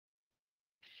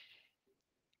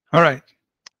All right,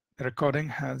 the recording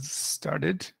has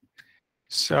started.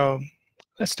 So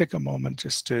let's take a moment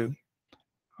just to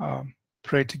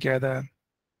pray together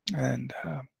and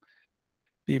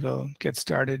we will get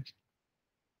started.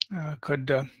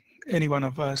 Could any one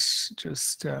of us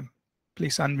just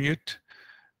please unmute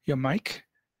your mic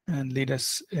and lead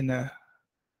us in a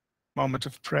moment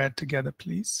of prayer together,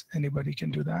 please? Anybody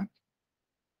can do that?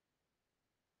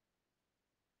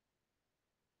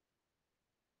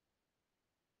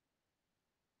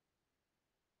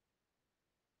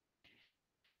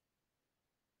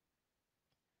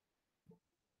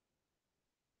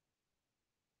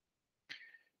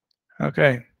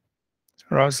 Okay,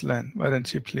 Rosalind, why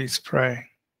don't you please pray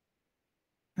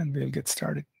and we'll get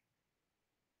started.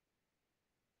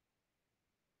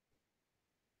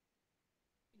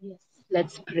 Yes,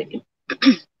 let's pray.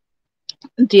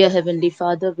 Dear Heavenly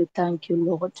Father, we thank you,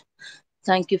 Lord.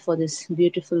 Thank you for this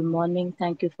beautiful morning.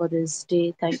 Thank you for this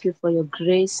day. Thank you for your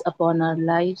grace upon our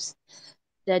lives.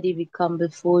 Daddy, we come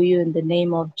before you in the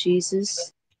name of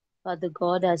Jesus. Father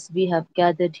God, as we have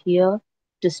gathered here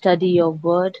to study your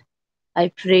word, I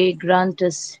pray, grant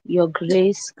us your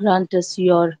grace, grant us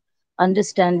your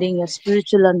understanding, your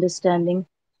spiritual understanding.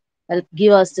 Help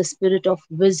give us the spirit of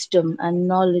wisdom and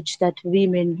knowledge that we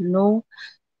may know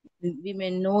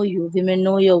you, we may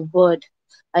know your word.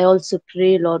 I also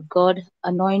pray, Lord God,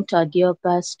 anoint our dear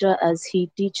pastor as he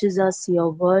teaches us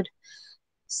your word.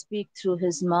 Speak through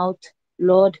his mouth.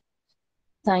 Lord,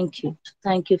 thank you.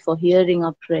 Thank you for hearing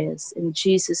our prayers. In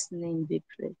Jesus' name we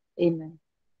pray. Amen.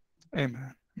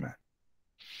 Amen. Amen.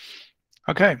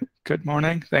 Okay, good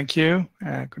morning. Thank you.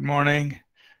 Good morning,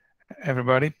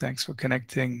 everybody. Thanks for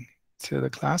connecting to the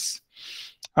class.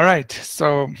 All right,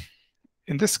 so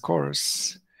in this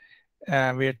course,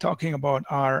 we are talking about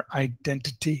our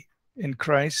identity in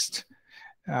Christ.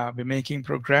 We're making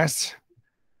progress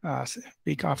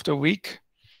week after week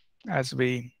as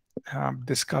we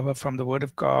discover from the Word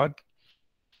of God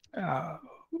uh,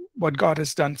 what God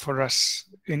has done for us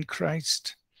in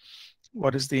Christ,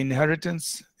 what is the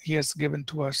inheritance He has given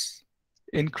to us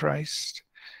in Christ.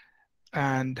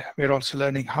 And we're also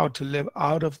learning how to live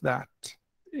out of that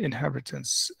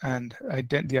inheritance and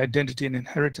the identity and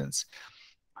inheritance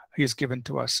He has given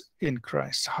to us in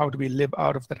Christ. How do we live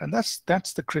out of that? And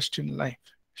that's the Christian life.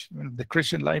 The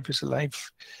Christian life is a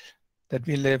life that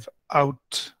we live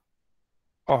out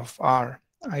of our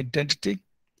identity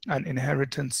and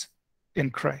inheritance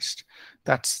in Christ.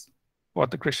 That's what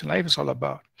the Christian life is all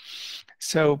about.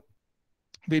 So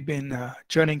we've been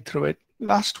journeying through it.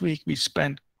 Last week we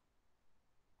spent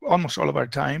almost all of our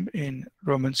time in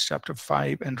Romans chapter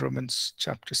 5 and Romans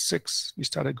chapter 6. We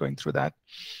started going through that.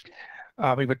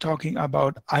 We were talking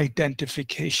about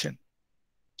identification.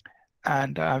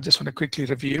 And I just want to quickly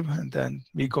review and then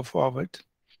we go forward.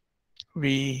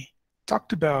 We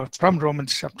talked about, from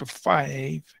Romans chapter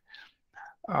 5,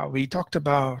 we talked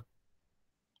about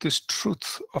this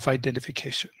truth of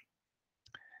identification.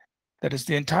 That is,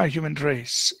 the entire human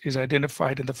race is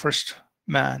identified in the first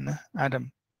man,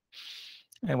 Adam.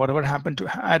 And whatever happened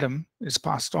to Adam is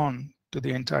passed on to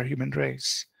the entire human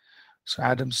race. So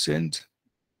Adam sinned,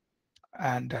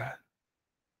 and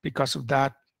because of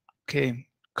that came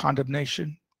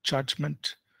condemnation,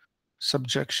 judgment,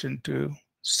 subjection to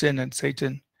sin and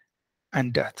Satan,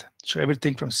 and death. So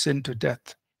everything from sin to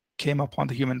death came upon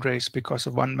the human race because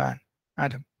of one man,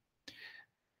 Adam.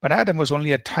 But Adam was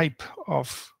only a type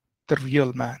of the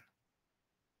real man,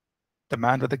 the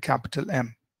man with a capital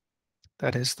M,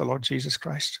 that is the Lord Jesus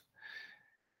Christ.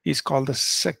 He's called the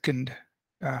second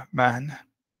man,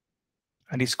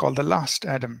 and he's called the last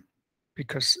Adam,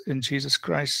 because in Jesus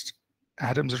Christ,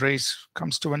 Adam's race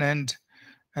comes to an end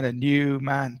and a new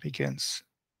man begins.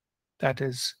 That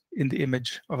is in the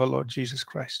image of our Lord Jesus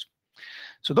Christ.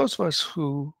 So those of us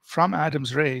who from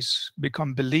Adam's race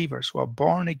become believers, who are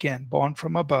born again, born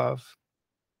from above,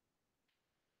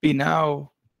 we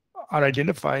now are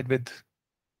identified with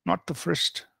not the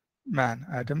first man,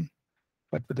 Adam,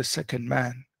 but with the second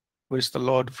man, who is the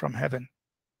Lord from heaven.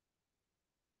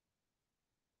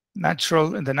 In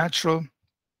the natural,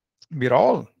 we're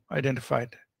all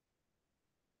identified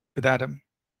with Adam.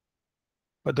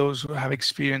 But those who have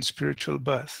experienced spiritual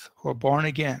birth, who are born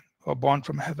again, who are born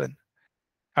from heaven,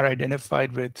 are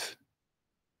identified with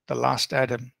the last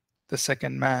Adam, the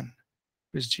second man,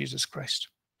 who is Jesus Christ.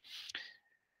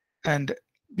 And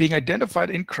being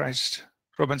identified in Christ,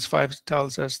 Romans 5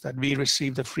 tells us that we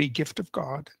receive the free gift of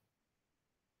God,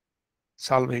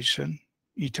 salvation,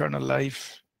 eternal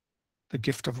life, the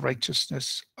gift of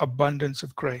righteousness, abundance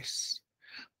of grace.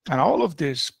 And all of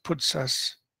this puts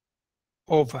us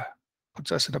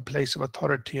in a place of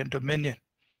authority and dominion.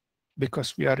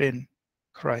 because we are in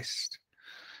Christ.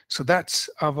 So that's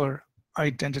our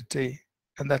identity,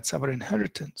 and that's our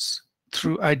inheritance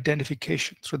through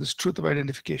identification, through this truth of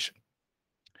identification.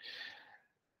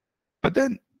 But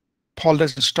then Paul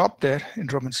doesn't stop there in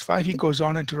Romans 5. He goes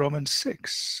on into Romans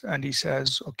 6, and he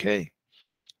says, okay,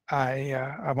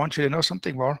 I want you to know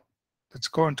something more. Let's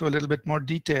go into a little bit more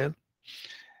detail.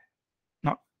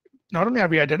 Not only are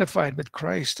we identified with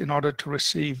Christ in order to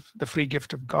receive the free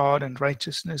gift of God and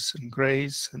righteousness and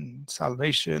grace and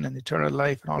salvation and eternal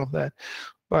life and all of that,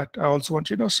 but I also want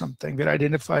you to know something. We're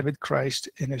identified with Christ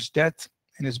in his death,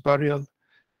 in his burial,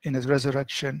 in his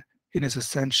resurrection, in his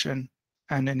ascension,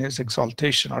 and in his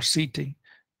exaltation or seating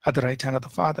at the right hand of the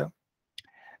Father.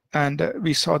 And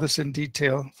we saw this in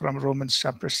detail from Romans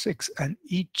chapter 6. And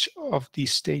each of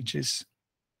these stages,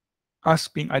 us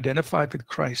being identified with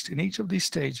Christ in each of these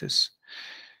stages,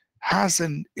 has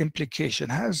an implication,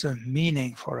 has a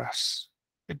meaning for us.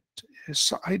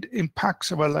 It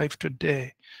impacts our life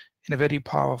today in a very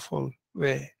powerful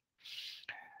way.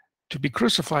 To be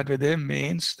crucified with him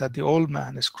means that the old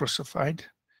man is crucified,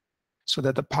 so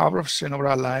that the power of sin over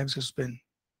our lives has been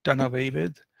done away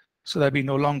with, so that we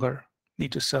no longer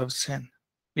need to serve sin.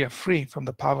 We are free from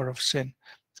the power of sin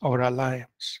over our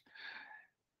lives.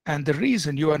 And the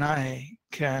reason you and I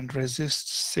can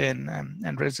resist sin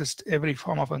and resist every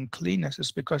form of uncleanness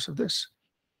is because of this.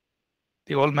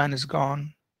 The old man is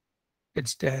gone.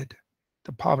 It's dead.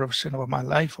 The power of sin over my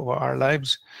life, over our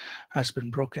lives, has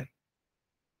been broken.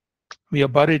 We are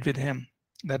buried with him.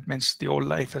 That means the old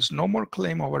life has no more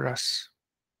claim over us.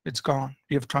 It's gone.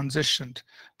 We have transitioned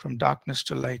from darkness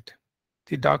to light.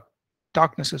 The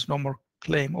darkness has no more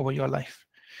claim over your life.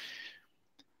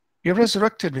 We are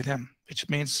resurrected with him, which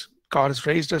means God has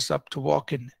raised us up to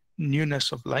walk in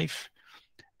newness of life.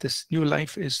 This new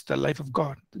life is the life of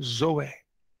God, the Zoe.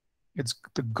 It's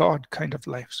the God kind of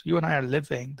life. So you and I are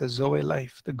living the Zoe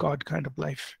life, the God kind of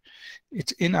life.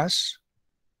 It's in us.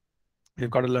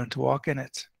 We've got to learn to walk in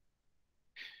it.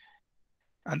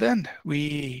 And then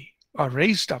we are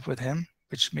raised up with him,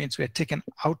 which means we are taken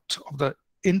out of the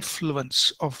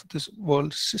influence of this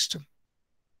world system.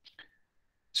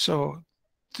 So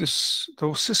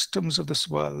those systems of this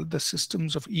world, the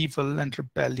systems of evil and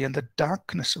rebellion, the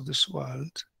darkness of this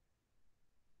world,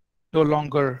 no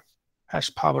longer has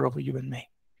power over you and me.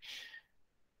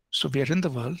 So we are in the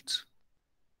world,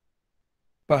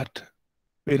 but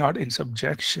we're not in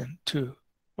subjection to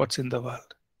what's in the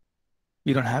world.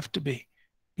 We don't have to be,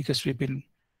 because we've been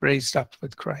raised up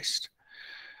with Christ.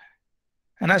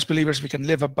 And as believers, we can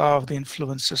live above the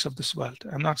influences of this world.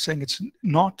 I'm not saying it's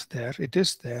not there. It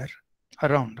is there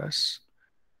around us.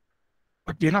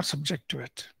 But we're not subject to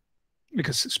it,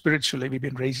 because spiritually we've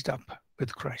been raised up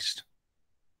with Christ.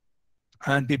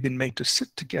 And we've been made to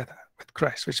sit together with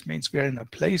Christ, which means we are in a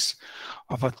place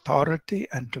of authority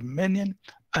and dominion.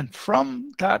 And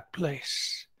from that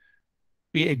place,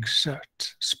 we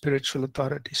exert spiritual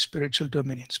authority, spiritual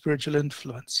dominion, spiritual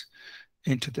influence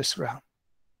into this realm.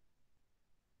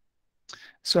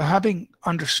 So having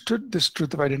understood this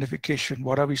truth of identification,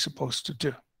 what are we supposed to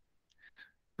do?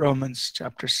 Romans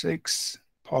chapter 6,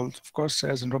 Paul, of course,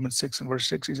 says in Romans 6 and verse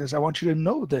 6, he says, I want you to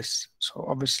know this. So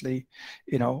obviously,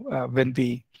 when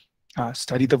we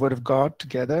study the Word of God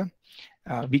together,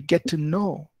 we get to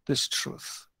know this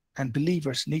truth. And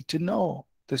believers need to know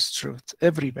this truth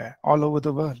everywhere, all over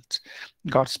the world.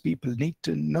 God's people need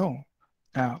to know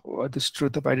this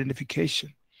truth of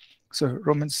identification. So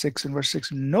Romans 6 and verse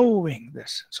 6, knowing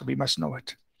this. So we must know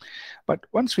it. But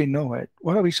once we know it,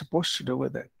 what are we supposed to do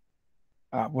with it?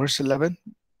 Verse 11,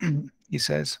 he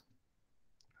says,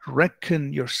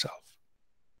 reckon yourself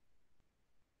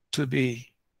to be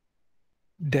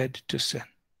dead to sin.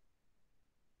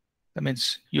 That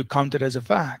means you count it as a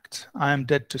fact. I am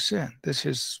dead to sin. This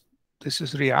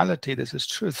is reality. This is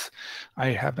truth. I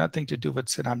have nothing to do with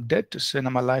sin. I'm dead to sin.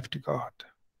 I'm alive to God.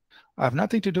 I have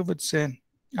nothing to do with sin.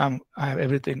 I have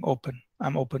everything open.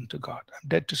 I'm open to God. I'm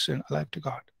dead to sin, alive to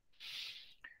God.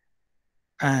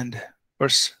 And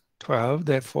verse 12,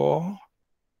 therefore,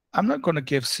 I'm not going to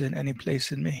give sin any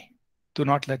place in me. Do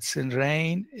not let sin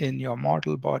reign in your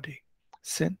mortal body.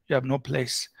 Sin, you have no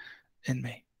place in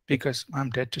me, because I'm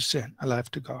dead to sin,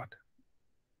 alive to God.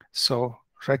 So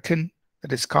reckon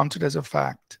that it's counted as a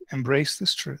fact. Embrace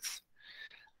this truth.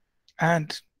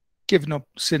 And give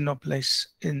sin no place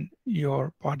in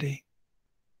your body.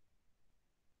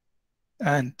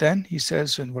 And then he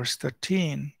says in verse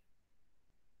 13,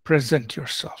 present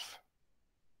yourself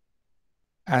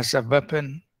as a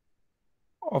weapon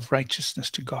of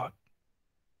righteousness to God,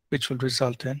 which will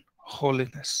result in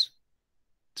holiness.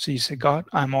 So you say, God,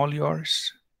 I'm all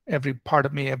yours. every part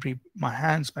of me, my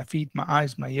hands, my feet, my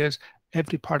eyes, my ears,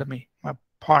 every part of me, my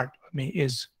part of me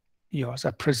is yours.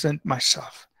 I present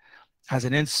myself as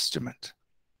an instrument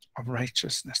of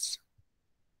righteousness.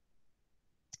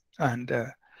 And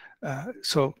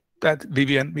so that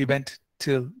we went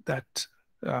till that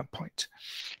point.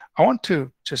 I want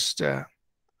to just, and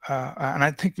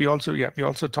I think we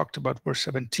also talked about verse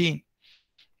 17,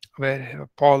 where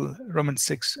Paul, Romans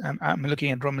 6, I'm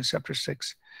looking at Romans chapter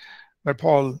 6, where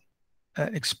Paul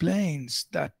explains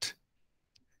that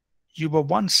you were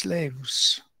once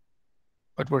slaves,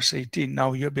 but verse 18,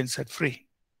 now you have been set free.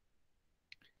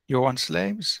 You were once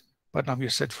slaves, but now you're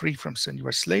set free from sin. You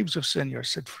were slaves of sin, you're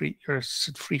set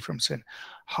free from sin.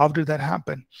 How did that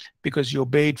happen? Because you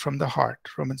obeyed from the heart.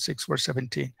 Romans 6, verse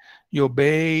 17. You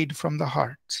obeyed from the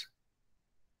heart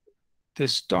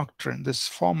this doctrine, this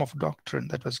form of doctrine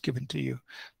that was given to you.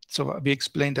 So we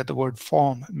explained that the word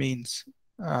form means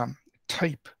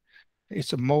type.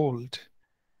 It's a mold.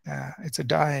 It's a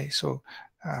dye. So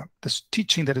this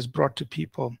teaching that is brought to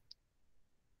people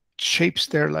shapes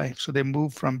their life. So they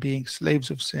move from being slaves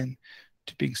of sin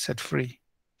to being set free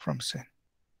from sin.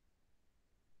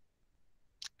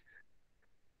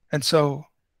 And so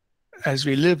as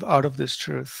we live out of this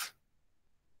truth,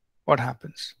 what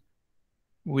happens?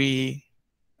 We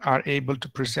are able to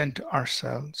present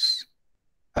ourselves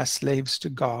as slaves to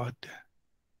God.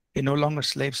 We're no longer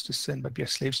slaves to sin, but we are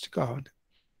slaves to God,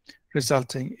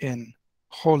 resulting in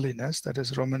holiness. That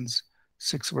is Romans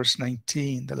 6, verse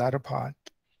 19, the latter part.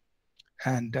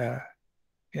 And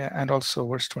and also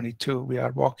verse 22, we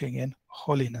are walking in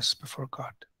holiness before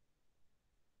God.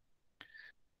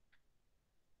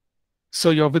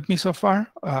 So you're with me so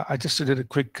far? I just did a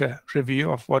quick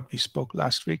review of what we spoke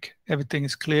last week. Everything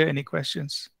is clear? Any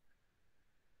questions?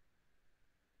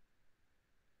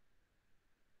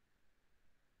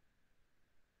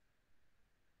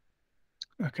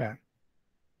 Okay.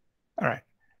 All right.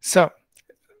 So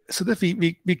that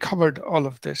we covered all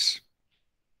of this.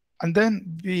 And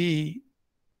then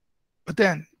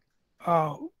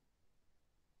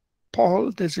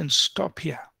Paul doesn't stop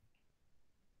here.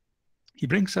 He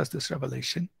brings us this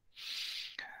revelation.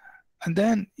 And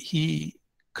then he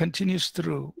continues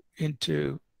through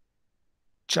into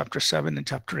chapter 7 and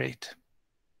chapter 8.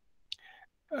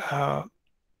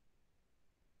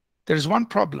 There's one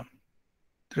problem.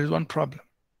 There is one problem.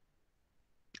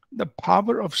 The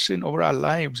power of sin over our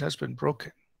lives has been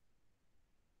broken.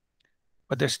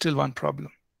 But there's still one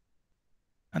problem.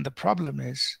 And the problem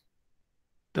is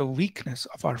the weakness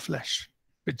of our flesh,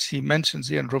 which he mentions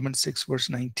here in Romans 6, verse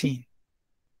 19.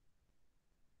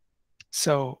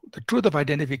 So the truth of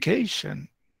identification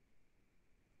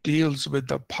deals with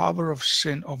the power of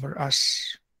sin over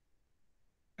us,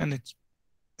 and it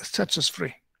sets us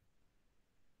free.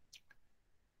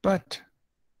 But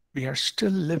we are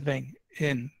still living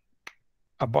in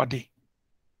a body,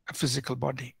 a physical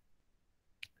body.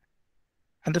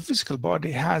 And the physical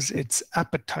body has its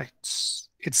appetites,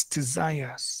 its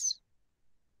desires.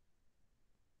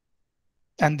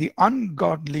 And the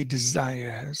ungodly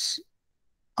desires,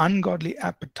 ungodly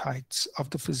appetites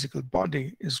of the physical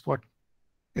body is what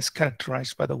is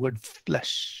characterized by the word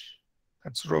flesh.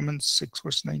 That's Romans 6,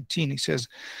 verse 19. He says,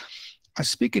 I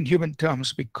speak in human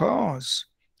terms because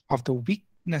of the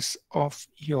weakness of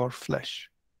your flesh.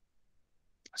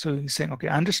 So he's saying, okay,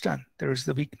 I understand there is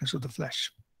the weakness of the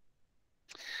flesh.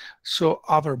 So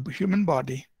our human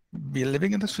body, we are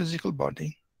living in this physical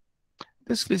body.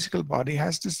 This physical body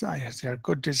has desires. There are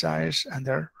good desires and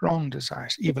there are wrong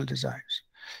desires, evil desires.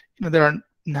 There are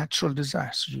natural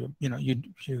desires. You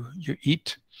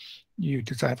eat, you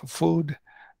desire for food,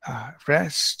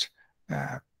 rest,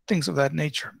 things of that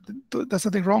nature. There's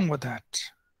nothing wrong with that.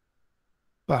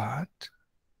 But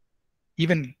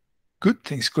even good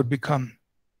things could become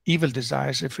evil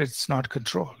desires if it's not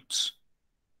controlled,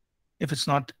 if it's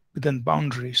not within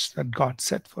boundaries that God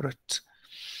set for it.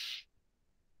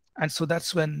 And so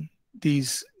that's when the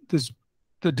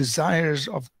desires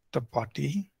of the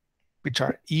body, which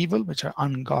are evil, which are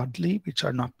ungodly, which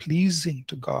are not pleasing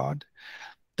to God,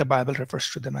 the Bible refers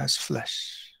to them as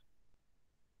flesh.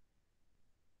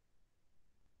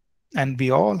 And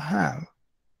we all have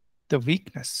the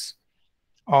weakness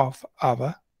of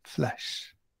our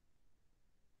flesh.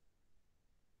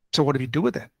 So what do we do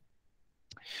with it?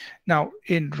 Now,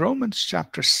 in Romans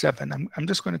chapter 7, I'm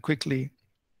just going to quickly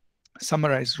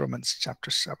summarize Romans chapter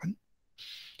 7.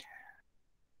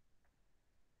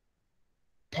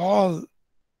 Paul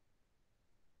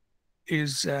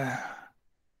is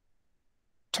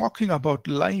talking about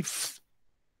life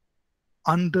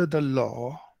under the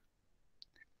law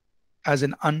as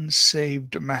an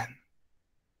unsaved man.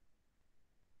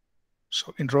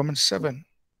 So in Romans 7,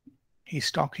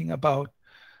 he's talking about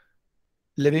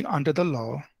living under the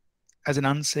law as an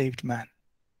unsaved man.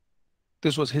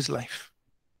 This was his life.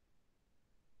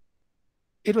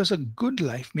 It was a good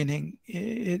life, meaning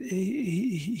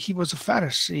he was a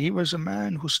Pharisee. He was a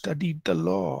man who studied the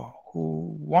law,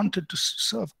 who wanted to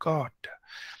serve God.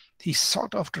 He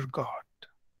sought after God.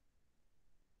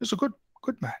 He was a good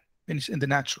man in the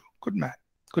natural, good man,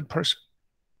 good person.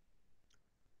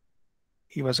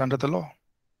 He was under the law.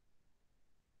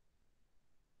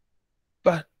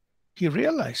 But he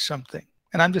realized something.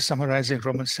 And I'm just summarizing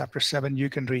Romans chapter 7. You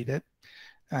can read it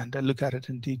and look at it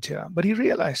in detail. But he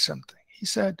realized something. He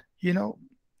said, with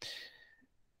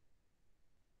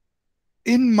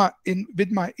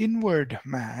my inward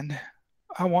man,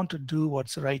 I want to do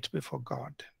what's right before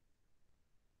God.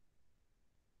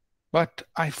 But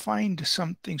I find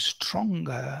something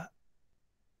stronger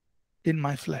in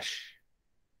my flesh.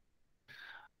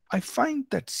 I find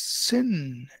that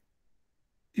sin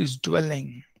is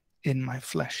dwelling in my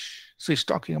flesh. So he's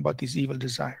talking about these evil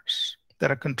desires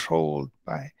that are controlled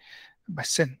by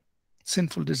sin,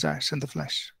 sinful desires in the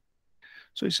flesh.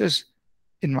 So he says,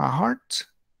 in my heart,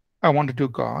 I want to do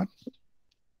God.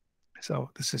 So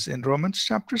this is in Romans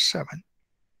chapter 7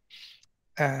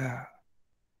 and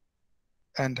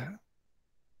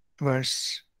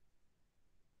verse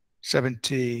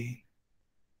 17,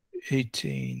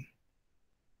 18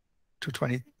 to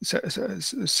 20,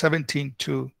 17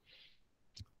 to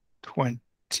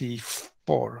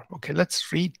 24. Okay,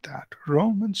 let's read that.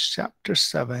 Romans chapter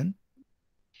 7,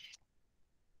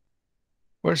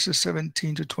 verses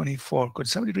 17 to 24. Could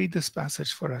somebody read this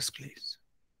passage for us, please?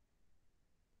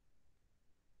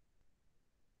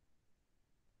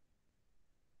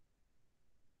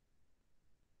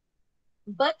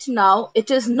 But now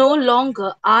it is no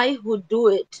longer I who do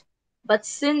it, but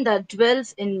sin that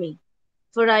dwells in me.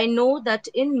 For I know that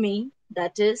in me,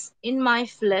 that is, in my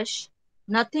flesh,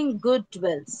 nothing good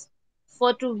dwells.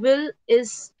 For to will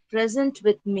is present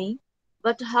with me,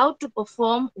 but how to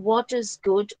perform what is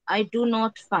good I do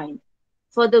not find.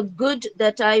 For the good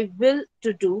that I will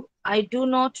to do, I do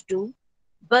not do,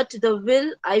 but the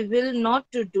will I will not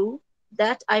to do,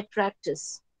 that I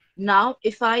practice. Now,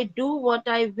 if I do what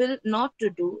I will not to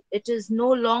do, it is no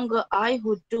longer I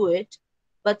who do it,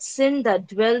 but sin that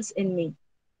dwells in me.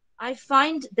 I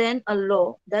find then a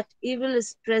law that evil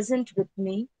is present with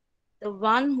me, the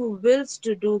one who wills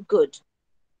to do good.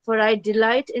 For I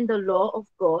delight in the law of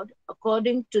God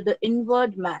according to the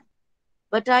inward man.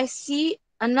 But I see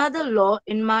another law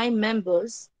in my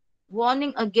members,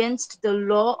 warning against the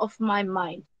law of my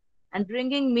mind, and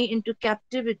bringing me into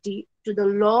captivity to the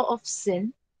law of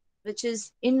sin, which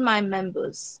is in my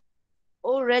members.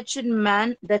 O wretched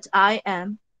man that I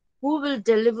am, who will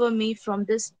deliver me from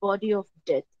this body of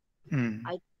death?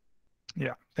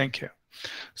 Yeah, thank you.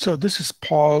 So this is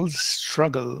Paul's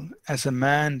struggle as a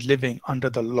man living under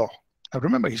the law. Now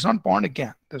remember, he's not born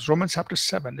again. There's Romans chapter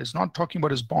 7. It's not talking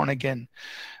about his born again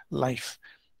life.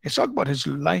 It's talking about his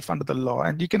life under the law.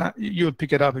 And you'll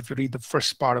pick it up if you read the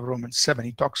first part of Romans 7.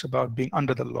 He talks about being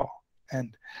under the law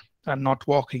and not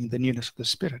walking in the newness of the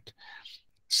Spirit.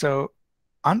 So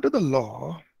under the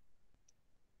law,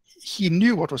 he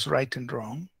knew what was right and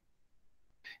wrong.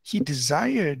 He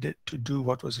desired to do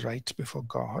what was right before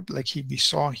God, like we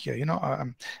saw here.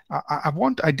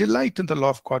 I delight in the law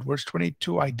of God. Verse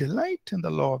 22, I delight in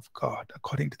the law of God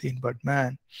according to the inward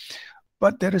man.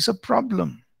 But there is a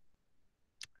problem.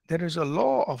 There is a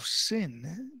law of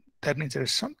sin. That means there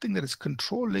is something that is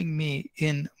controlling me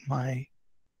in my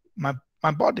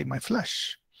body, my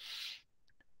flesh.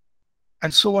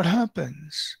 And so what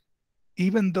happens,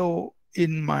 even though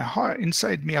in my heart,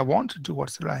 inside me, I want to do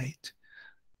what's right,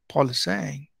 Paul is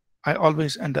saying, I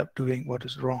always end up doing what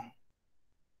is wrong.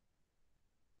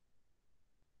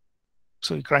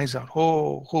 So he cries out,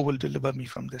 oh, who will deliver me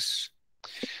from this?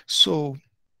 So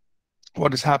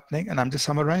what is happening, and I'm just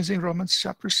summarizing Romans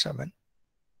chapter 7,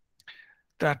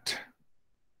 that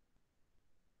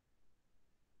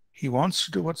he wants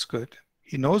to do what's good.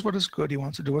 He knows what is good. He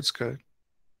wants to do what's good.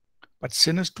 But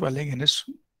sin is dwelling in his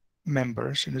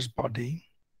members, in his body.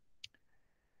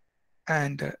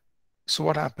 And so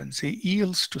what happens? He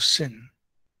yields to sin,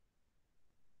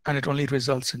 and it only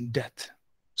results in death.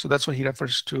 So that's what he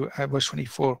refers to verse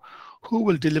 24. Who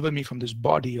will deliver me from this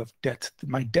body of death,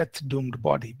 my death-doomed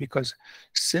body? Because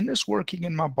sin is working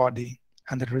in my body,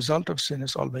 and the result of sin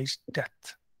is always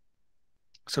death.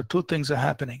 So two things are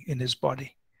happening in his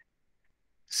body.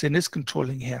 Sin is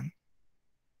controlling him,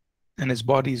 and his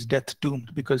body is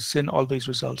death-doomed because sin always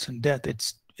results in death.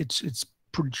 It's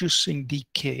producing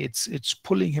decay. It's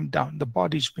pulling him down. The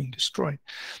body is being destroyed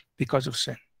because of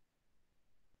sin.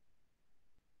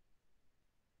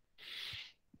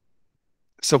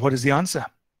 So what is the answer?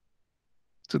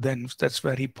 So then that's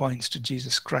where he points to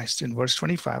Jesus Christ in verse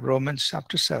 25, Romans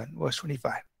chapter 7, verse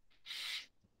 25.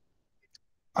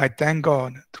 I thank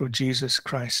God through Jesus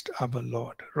Christ our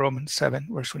Lord. Romans 7,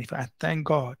 verse 25. I thank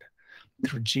God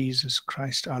through Jesus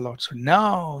Christ our Lord. So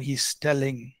now he's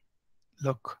telling,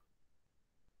 look,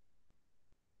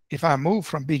 if I move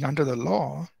from being under the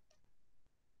law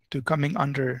to coming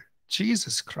under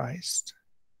Jesus Christ,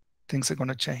 things are going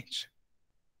to change.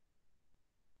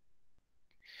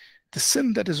 The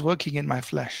sin that is working in my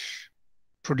flesh,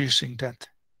 producing death,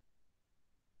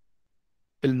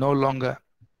 will no longer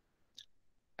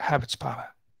have its power.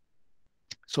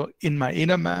 So in my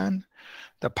inner man,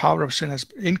 the power of sin has,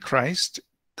 in Christ,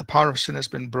 the power of sin has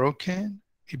been broken.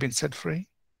 We've been set free.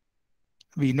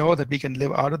 We know that we can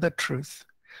live out of that truth.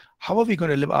 How are we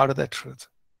going to live out of that truth?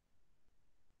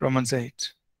 Romans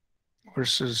 8,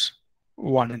 verses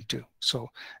 1 and 2. So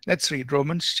let's read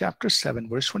Romans chapter 7,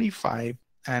 verse 25,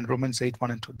 and Romans 8, 1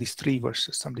 and 2. These three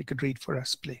verses. Somebody could read for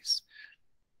us, please.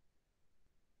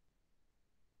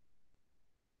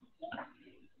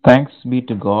 Thanks be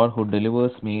to God who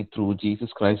delivers me through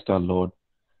Jesus Christ our Lord.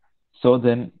 So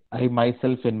then, I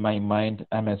myself in my mind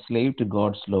am a slave to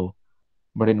God's law,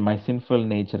 but in my sinful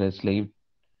nature a slave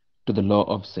to the law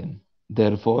of sin.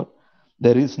 Therefore,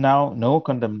 there is now no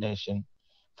condemnation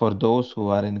for those who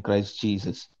are in Christ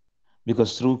Jesus,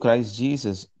 because through Christ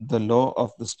Jesus, the law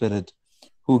of the Spirit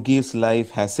who gives life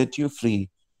has set you free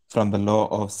from the law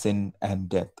of sin and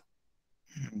death.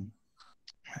 All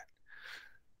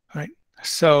right.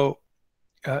 So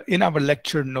in our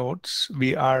lecture notes,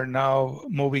 we are now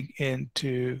moving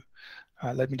into,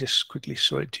 let me just quickly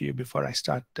show it to you before I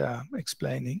start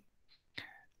explaining.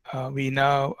 We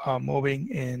now are moving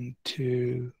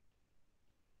into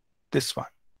this one,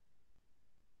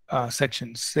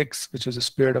 section 6, which is the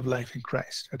spirit of life in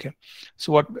Christ. Okay,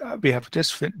 so what we have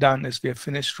just done is we have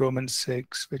finished Romans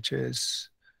 6, which is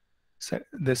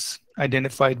this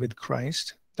identified with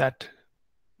Christ, that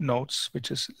notes,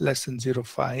 which is lesson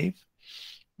 05.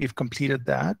 We've completed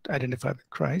that, identified with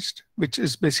Christ, which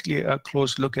is basically a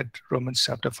close look at Romans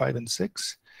chapter 5 and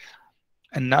 6.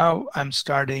 And now I'm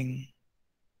starting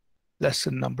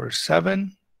lesson number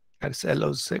 7, that's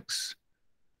LO6,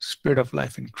 Spirit of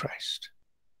Life in Christ.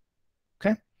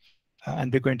 Okay?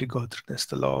 And we're going to go through this,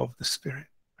 the law of the Spirit,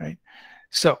 right?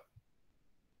 So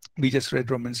we just read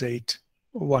Romans 8,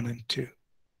 1 and 2,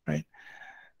 right?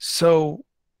 So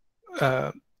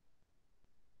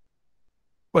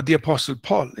what the Apostle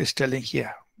Paul is telling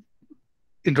here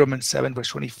in Romans 7, verse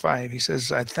 25, he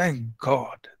says, I thank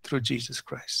God through Jesus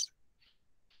Christ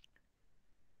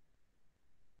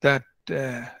that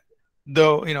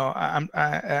though, you know, I'm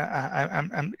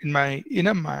in my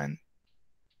inner man,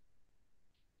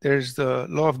 there's the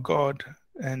law of God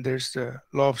and there's the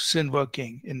law of sin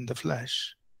working in the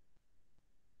flesh.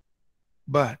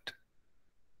 But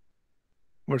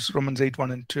verse Romans 8,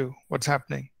 1 and 2, what's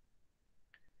happening?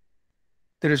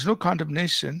 There is no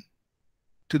condemnation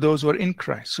to those who are in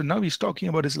Christ. So now he's talking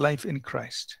about his life in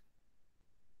Christ.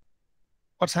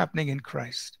 What's happening in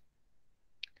Christ?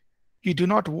 You do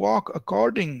not walk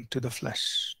according to the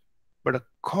flesh, but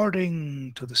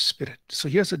according to the Spirit. So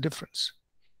here's the difference.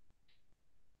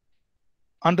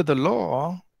 Under the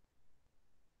law,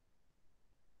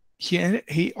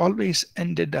 he always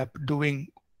ended up doing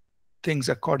things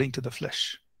according to the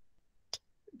flesh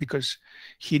because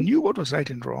he knew what was right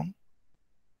and wrong,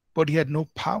 but he had no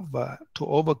power to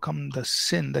overcome the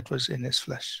sin that was in his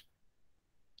flesh.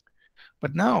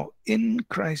 But now in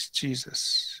Christ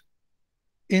Jesus,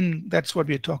 that's what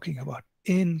we're talking about,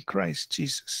 in Christ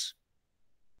Jesus.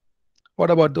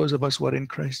 What about those of us who are in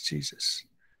Christ Jesus?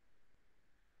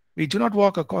 We do not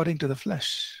walk according to the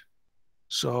flesh.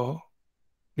 So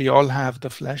we all have the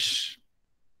flesh,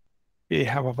 we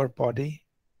have our body,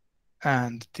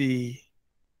 and the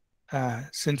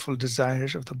sinful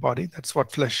desires of the body. That's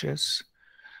what flesh is.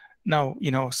 Now,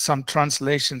 you know, some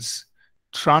translations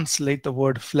translate the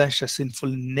word flesh as sinful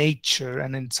nature,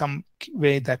 and in some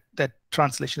way that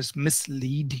translation is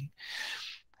misleading,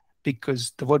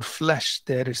 because the word flesh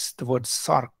there is the word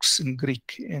sarx in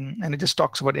Greek, and it just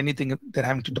talks about anything that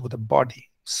having to do with the body.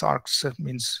 Sarx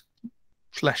means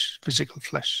flesh, physical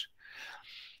flesh.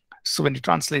 So when you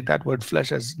translate that word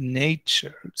flesh as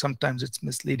nature, sometimes it's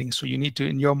misleading. So you need to,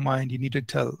 in your mind, you need to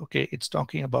tell, okay, it's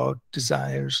talking about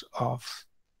desires of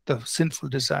the sinful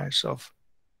desires of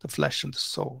the flesh and the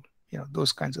soul, you know,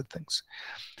 those kinds of things.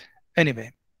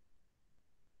 Anyway,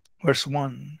 verse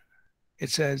 1,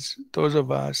 it says, those of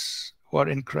us who are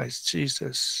in Christ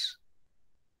Jesus,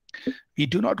 we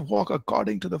do not walk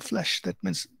according to the flesh. That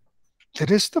means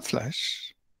there is the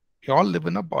flesh, We all live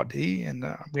in a body, and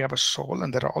we have a soul,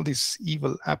 and there are all these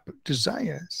evil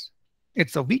desires.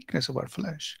 It's the weakness of our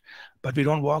flesh, but we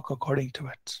don't walk according to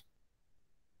it.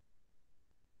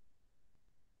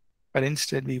 But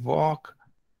instead, we walk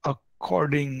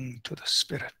according to the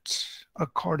Spirit,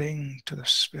 according to the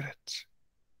Spirit.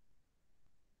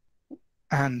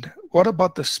 And what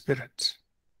about the Spirit?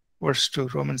 Verse 2,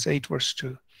 Romans 8, verse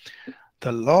 2.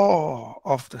 The law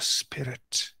of the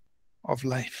Spirit of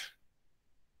life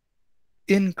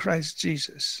in Christ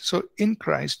Jesus. So in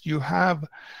Christ, you have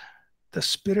the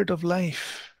Spirit of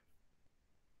life.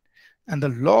 And the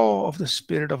law of the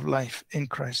Spirit of life in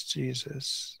Christ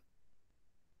Jesus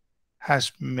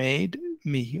has made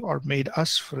me, or made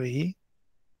us, free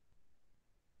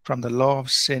from the law of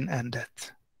sin and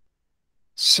death.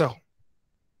 So,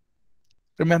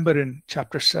 remember in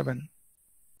chapter 7,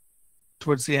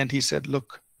 towards the end, he said,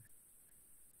 look,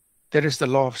 there is the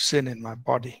law of sin in my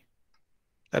body.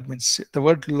 That means the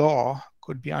word law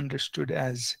could be understood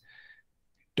as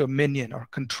dominion or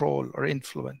control or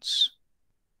influence.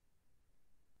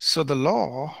 So the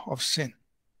law of sin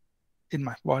in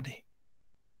my body,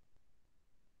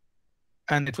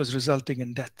 and it was resulting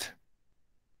in death.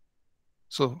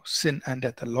 So sin and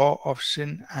death, the law of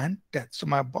sin and death. So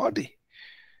my body,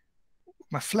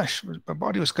 my flesh, my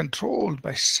body was controlled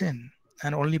by sin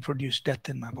and only produced death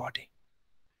in my body.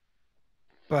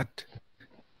 But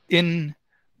in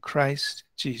Christ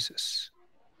Jesus,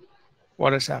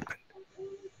 what has happened?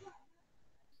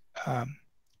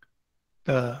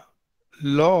 The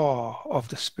law of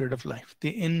the Spirit of life, the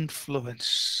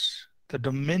influence, the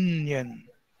dominion,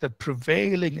 the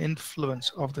prevailing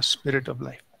influence of the Spirit of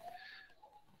life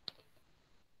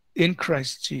in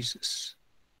Christ Jesus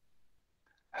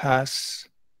has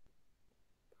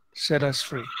set us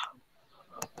free.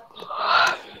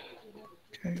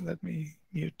 Okay, let me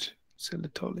mute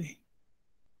Silitoli.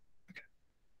 Okay.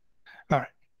 All right.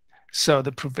 So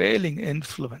the prevailing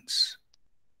influence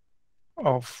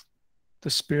of the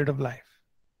Spirit of life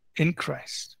in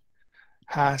Christ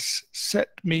has set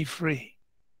me free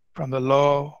from the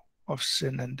law of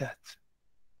sin and death.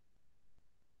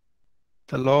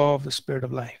 The law of the Spirit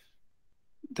of life.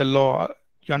 The law,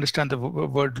 you understand the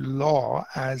word law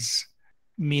as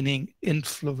meaning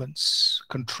influence,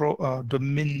 control,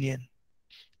 dominion.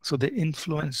 So the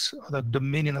influence or the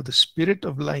dominion of the Spirit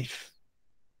of life,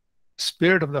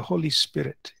 Spirit of the Holy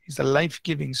Spirit, is the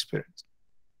life-giving Spirit,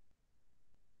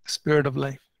 Spirit of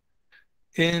life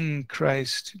in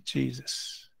Christ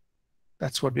Jesus.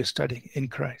 That's what we're studying, in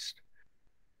Christ.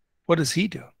 What does he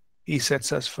do? He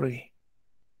sets us free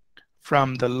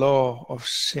from the law of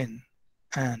sin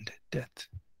and death.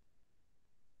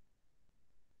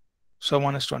 So I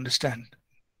want us to understand.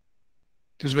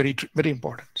 This is very, very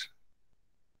important.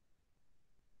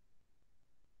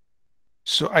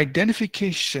 So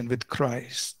identification with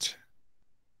Christ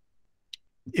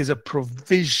is a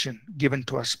provision given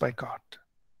to us by God.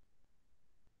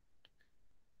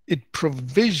 It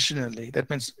provisionally, that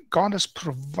means God has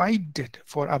provided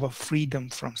for our freedom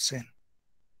from sin.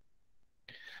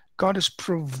 God has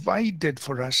provided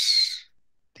for us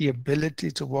the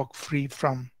ability to walk free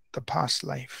from the past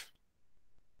life.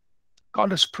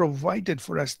 God has provided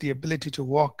for us the ability to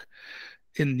walk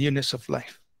in newness of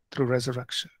life through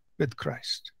resurrection with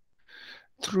Christ.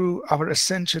 Through our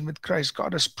ascension with Christ,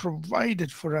 God has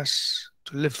provided for us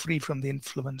to live free from the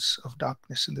influence of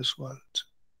darkness in this world.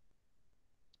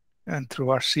 And through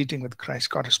our seating with Christ,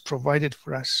 God has provided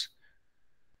for us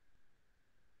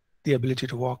the ability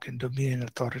to walk in dominion and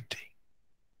authority.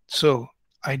 So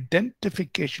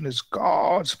identification is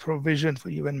God's provision for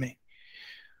you and me.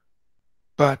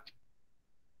 But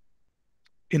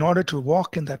in order to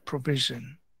walk in that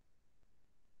provision,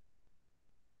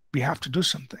 we have to do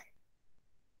something.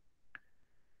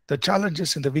 The challenge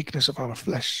is in the weakness of our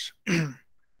flesh.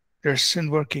 There's sin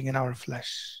working in our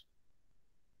flesh.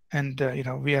 And,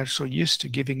 we are so used to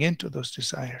giving in to those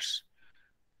desires.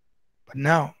 But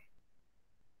now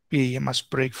we must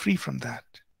break free from that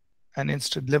and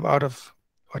instead live out of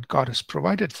what God has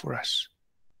provided for us.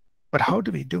 But how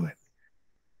do we do it?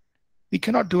 We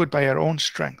cannot do it by our own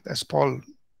strength, as Paul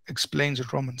explains in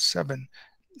Romans 7.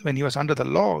 When he was under the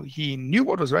law, he knew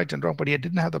what was right and wrong, but he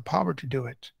didn't have the power to do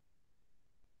it.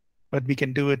 But we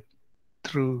can do it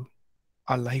through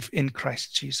our life in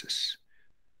Christ Jesus.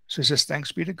 So he says,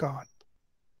 thanks be to God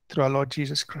through our Lord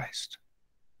Jesus Christ.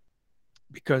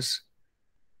 Because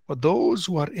for those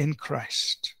who are in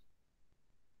Christ,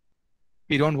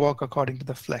 we don't walk according to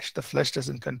the flesh. The flesh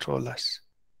doesn't control us.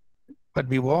 But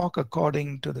we walk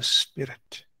according to the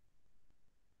Spirit.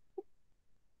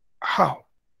 How?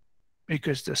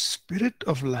 Because the Spirit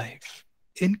of life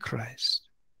in Christ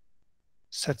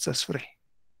sets us free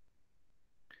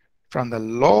from the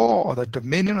law or the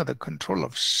dominion or the control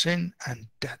of sin and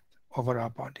death over our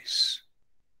bodies.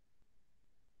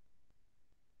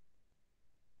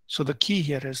 So the key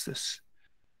here is this.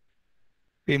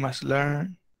 We must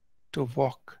learn to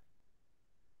walk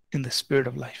in the spirit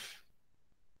of life.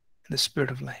 In the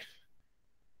spirit of life.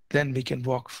 Then we can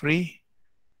walk free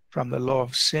from the law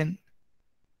of sin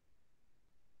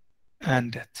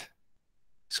and death.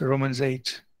 So Romans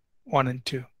 8, 1 and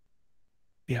 2.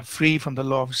 We are free from the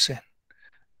law of sin.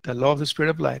 The law of the spirit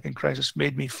of life in Christ has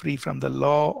made me free from the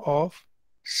law of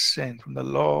sin. From the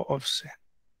law of sin.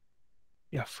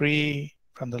 We are free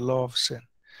from the law of sin.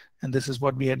 And this is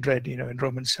what we had read, in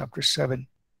Romans chapter 7.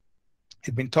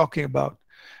 He'd been talking about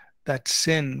that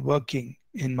sin working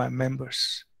in my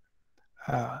members.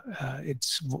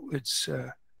 It's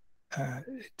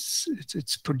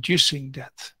producing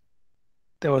death.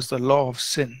 There was the law of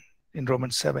sin in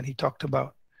Romans 7 he talked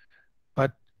about.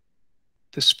 But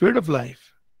the spirit of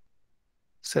life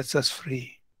sets us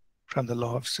free from the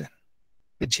law of sin,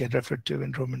 which he had referred to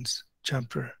in Romans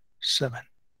chapter 7.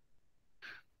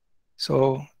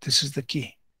 So this is the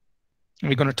key. And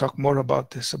we're going to talk more about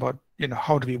this, about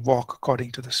how do we walk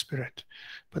according to the Spirit.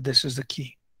 But this is the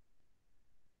key.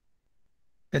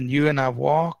 When you and I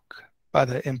walk by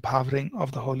the empowering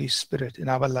of the Holy Spirit in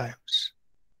our lives,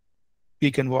 we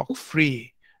can walk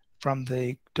free from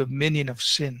the dominion of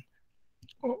sin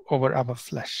over our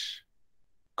flesh.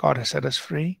 God has set us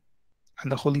free,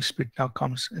 and the Holy Spirit now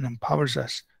comes and empowers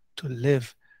us to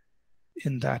live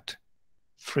in that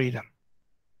freedom.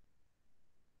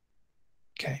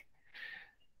 Okay.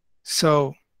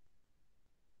 So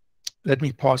let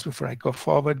me pause before I go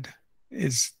forward.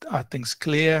 Are things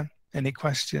clear? Any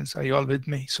questions? Are you all with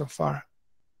me so far?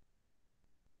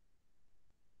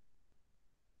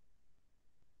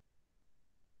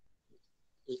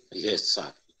 Yes,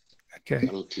 sir. Okay.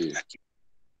 Thank you.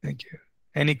 Thank you.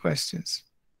 Any questions?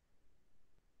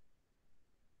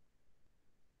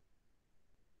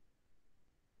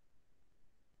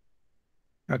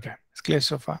 Okay, it's clear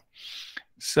so far.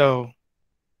 So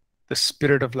the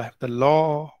spirit of life, the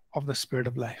law of the spirit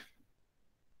of life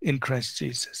in Christ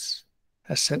Jesus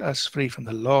has set us free from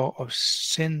the law of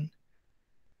sin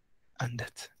and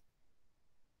death.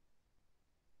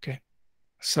 Okay,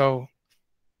 so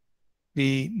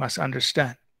we must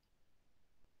understand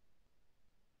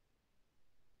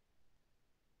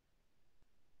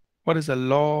what is the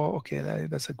law. Okay,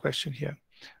 that's a question here.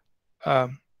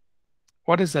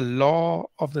 What does the law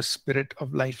of the spirit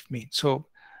of life mean? So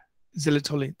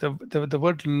Zilitoli, the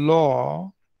word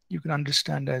law you can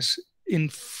understand as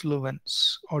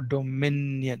influence or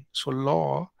dominion.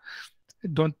 So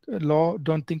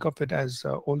don't think of it as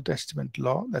Old Testament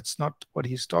law. That's not what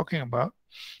he's talking about.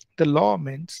 The law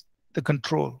means the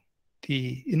control,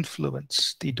 the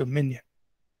influence, the dominion.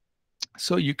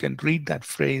 So you can read that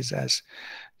phrase as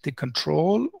the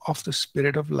control of the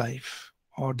spirit of life,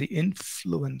 or the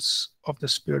influence of the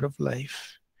spirit of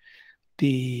life,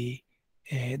 the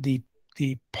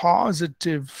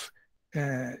positive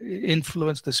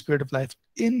influence, the spirit of life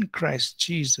in Christ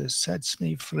Jesus sets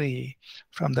me free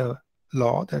from the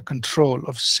law, the control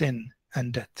of sin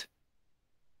and death.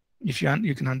 If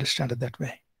you can understand it that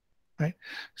way, right?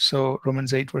 So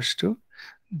Romans 8 verse 2,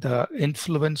 the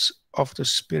influence of the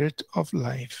spirit of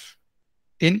life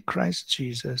in Christ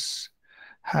Jesus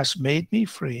has made me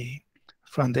free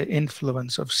from the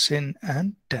influence of sin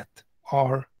and death,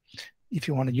 or if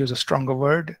you want to use a stronger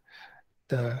word,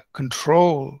 the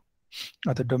control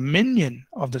or the dominion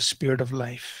of the spirit of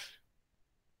life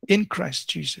in Christ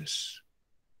Jesus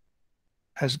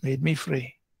has made me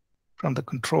free from the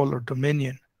control or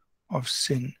dominion of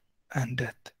sin and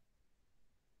death.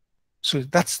 So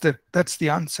that's the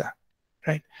answer,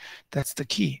 right? That's the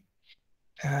key.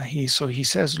 He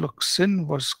says, look, sin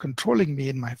was controlling me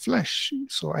in my flesh,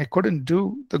 so I couldn't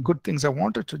do the good things I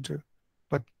wanted to do.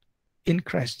 But in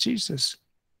Christ Jesus,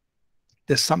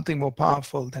 there's something more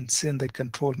powerful than sin that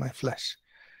controlled my flesh.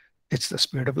 It's the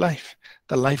spirit of life,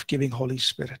 the life-giving Holy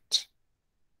Spirit.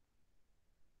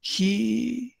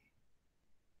 He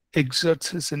exerts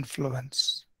his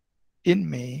influence in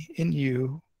me, in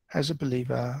you, as a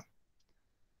believer,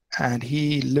 and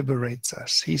he liberates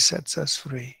us. He sets us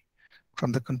free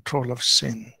from the control of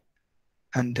sin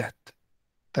and death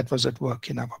that was at work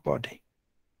in our body.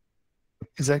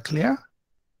 Is that clear?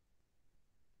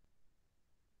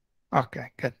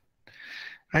 Okay, good.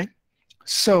 Right?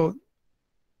 So,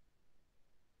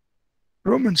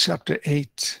 Romans chapter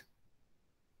 8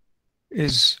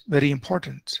 is very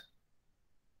important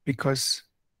because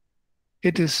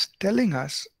it is telling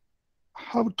us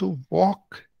how to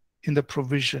walk in the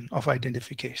provision of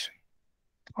identification,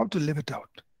 how to live it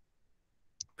out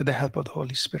with the help of the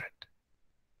Holy Spirit,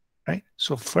 right?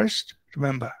 So first,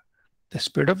 remember, the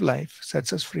Spirit of life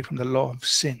sets us free from the law of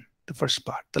sin, the first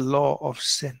part, the law of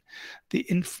sin, the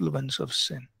influence of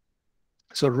sin.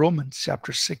 So Romans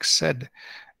chapter 6 said,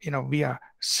 we are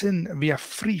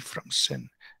free from sin,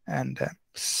 and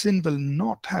sin will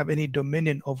not have any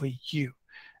dominion over you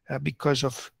because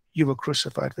of you were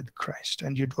crucified with Christ,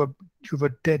 and you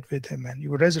were dead with him, and you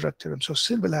were resurrected him. So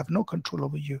sin will have no control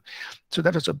over you. So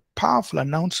that was a powerful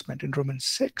announcement in Romans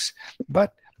 6.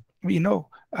 But we know,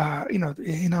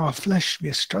 in our flesh, we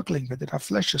are struggling with it. Our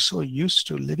flesh is so used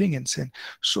to living in sin.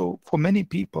 So for many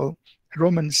people,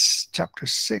 Romans chapter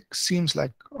 6 seems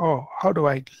like, oh, how do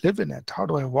I live in it? How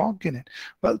do I walk in it?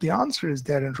 Well, the answer is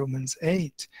there in Romans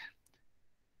 8.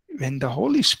 When the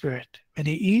Holy Spirit, when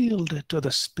he yielded to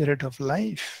the Spirit of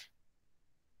life,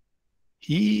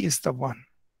 he is the one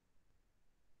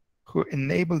who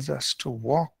enables us to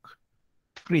walk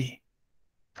free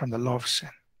from the law of sin.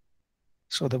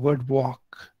 So the word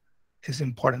walk is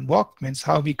important. Walk means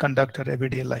how we conduct our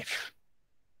everyday life.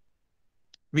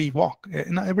 We walk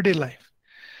in our everyday life.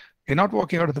 We're not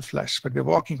walking out of the flesh, but we're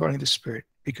walking according to the Spirit,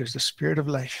 because the Spirit of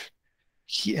life,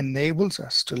 he enables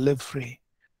us to live free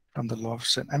from the law of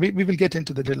sin. And we will get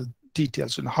into the little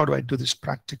details, how do I do this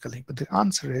practically? But the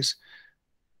answer is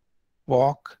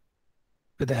walk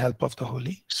with the help of the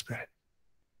Holy Spirit.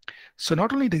 So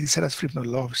not only does he set us free from the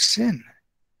law of sin,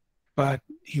 but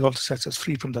he also sets us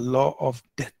free from the law of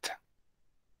death.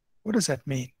 What does that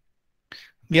mean?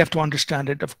 We have to understand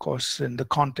it, of course, in the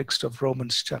context of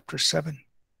Romans chapter 7.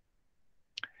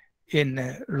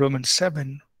 In Romans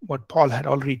 7, what Paul had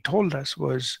already told us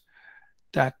was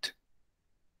that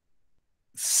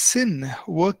sin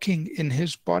working in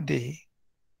his body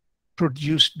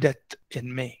produced death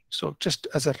in me. So just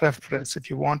as a reference, if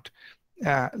you want,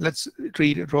 let's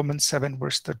read Romans 7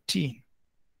 verse 13.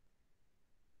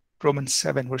 Romans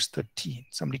 7 verse 13.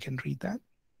 Somebody can read that.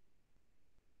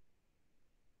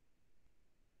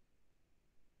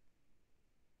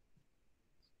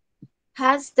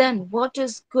 Has then what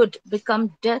is good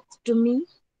become death to me?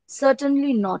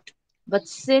 Certainly not. But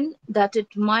sin, that it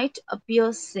might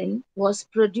appear sin, was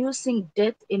producing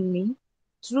death in me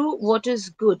through what is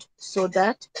good, so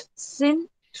that sin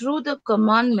through the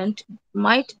commandment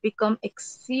might become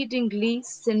exceedingly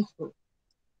sinful.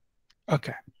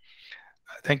 Okay,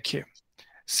 thank you.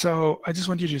 So I just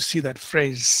want you to see that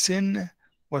phrase, sin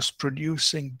was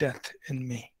producing death in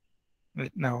me.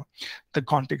 Right now, the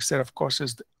context there, of course,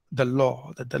 is the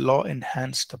law, that the law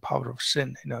enhanced the power of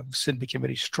sin. Sin became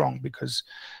very strong because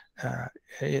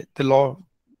the law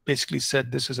basically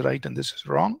said this is right and this is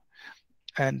wrong.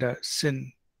 And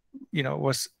sin,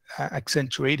 was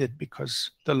accentuated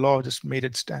because the law just made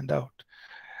it stand out.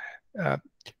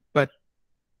 But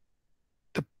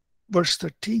the verse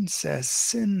 13 says,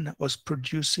 sin was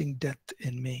producing death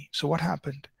in me. So what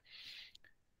happened?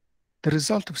 The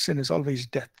result of sin is always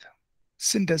death.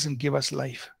 Sin doesn't give us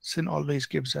life. Sin always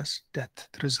gives us death,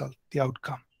 the result, the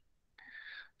outcome.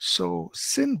 So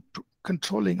sin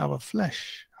controlling our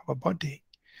flesh, our body,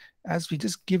 as we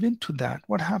just give in to that,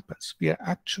 what happens? We are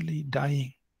actually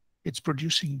dying. It's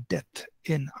producing death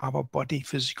in our body,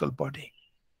 physical body.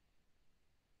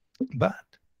 But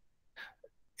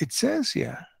it says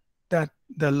here that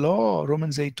the law,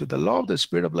 Romans 8, the law of the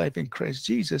Spirit of life in Christ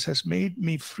Jesus has made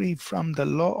me free from the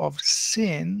law of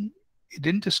sin. It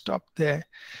didn't just stop there.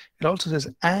 It also says,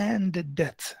 and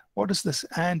death. What is this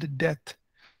and death?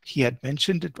 He had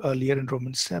mentioned it earlier in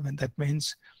Romans 7. That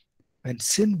means when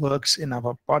sin works in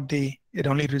our body, it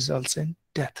only results in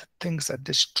death. Things that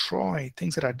destroy,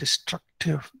 things that are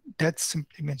destructive. Death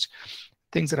simply means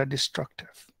things that are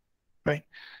destructive, right?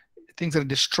 Things that are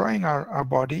destroying our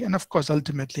body. And of course,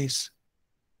 ultimately is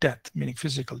death, meaning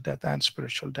physical death and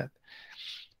spiritual death.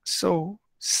 So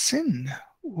sin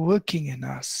working in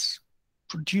us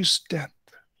produce death,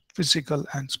 physical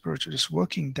and spiritual, just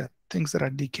working death, things that are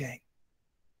decaying.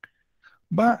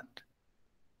 But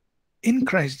in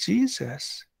Christ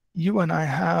Jesus, you and I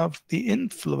have the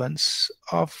influence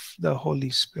of the Holy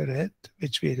Spirit,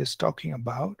 which we are just talking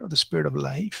about, or the Spirit of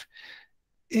life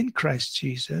in Christ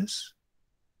Jesus.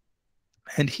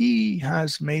 And he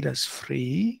has made us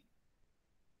free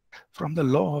from the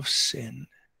law of sin,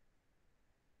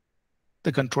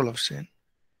 the control of sin,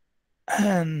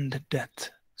 and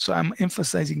death. So I'm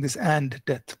emphasizing this and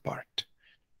death part,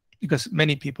 because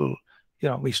many people,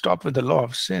 we stop with the law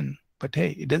of sin, but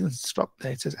hey, it doesn't stop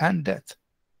there. It says and death.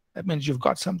 That means you've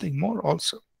got something more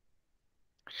also.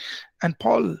 And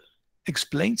Paul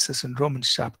explains this in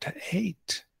Romans chapter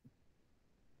 8.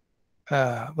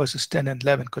 verses 10 and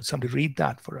 11. Could somebody read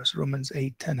that for us? Romans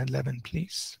 8, 10 and 11,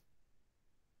 please.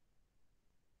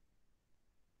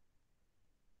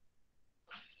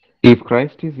 If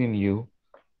Christ is in you,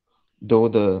 though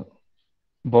the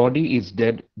body is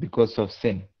dead because of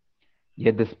sin,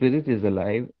 yet the spirit is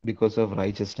alive because of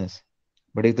righteousness.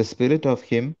 But if the spirit of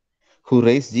him who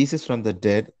raised Jesus from the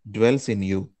dead dwells in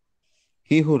you,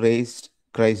 he who raised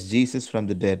Christ Jesus from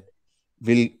the dead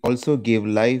will also give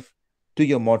life to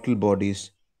your mortal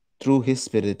bodies through his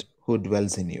spirit who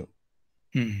dwells in you.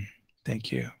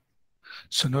 Thank you.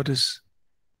 So notice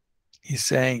he's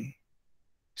saying,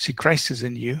 see, Christ is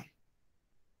in you.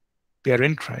 We are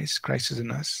in Christ. Christ is in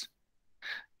us.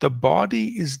 The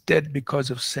body is dead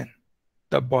because of sin.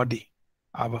 The body,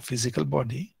 our physical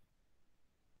body,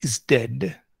 is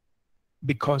dead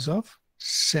because of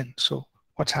sin. So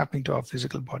what's happening to our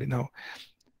physical body? Now,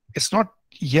 it's not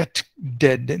yet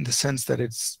dead in the sense that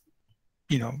it's,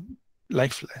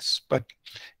 lifeless, but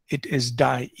it is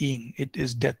dying. It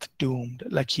is death doomed,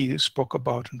 like he spoke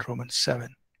about in Romans 7,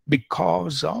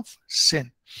 because of sin.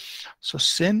 So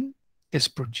sin is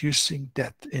producing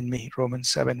death in me. Romans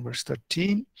 7 verse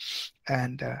 13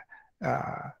 and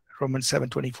Romans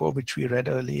 7:24, which we read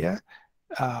earlier.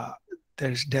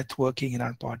 There's death working in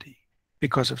our body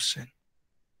because of sin.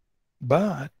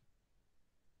 But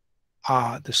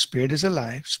the spirit is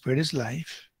alive, spirit is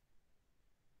life.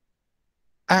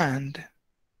 And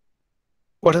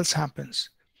what else happens?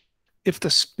 If the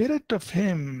spirit of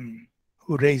him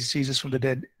who raised Jesus from the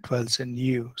dead dwells in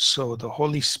you, so the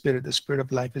Holy Spirit, the spirit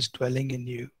of life, is dwelling in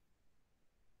you,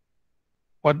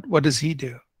 what does he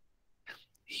do?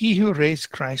 He who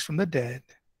raised Christ from the dead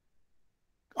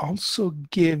also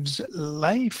gives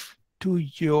life to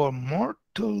your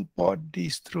mortal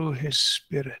bodies through his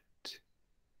spirit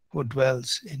who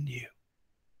dwells in you.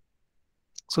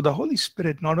 So the Holy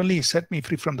Spirit not only set me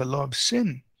free from the law of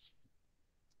sin,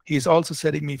 he is also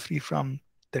setting me free from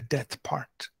the death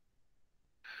part.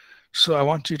 So I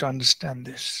want you to understand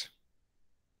this.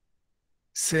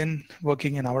 Sin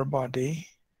working in our body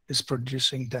is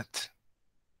producing death.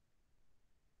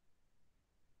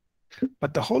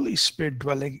 But the Holy Spirit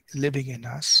living in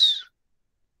us,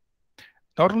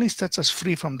 not only sets us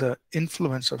free from the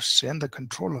influence of sin, the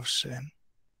control of sin,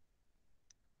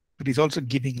 but he's also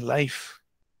giving life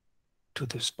to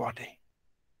this body,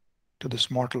 to this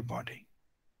mortal body.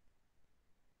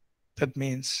 That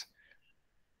means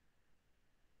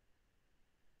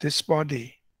this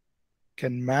body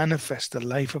can manifest the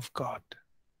life of God.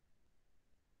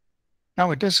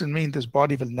 Now, it doesn't mean this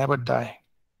body will never die.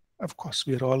 Of course,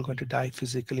 we are all going to die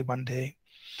physically one day.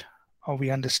 Or we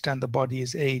understand the body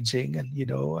is aging, and we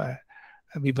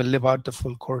will live out the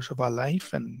full course of our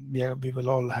life, and we will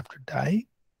all have to die.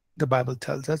 The Bible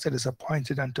tells us it is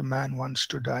appointed unto man once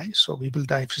to die, so we will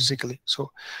die physically. So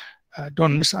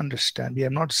don't misunderstand. We are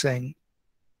not saying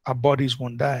our bodies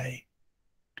won't die.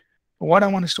 But what I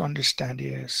want us to understand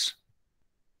is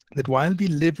that while we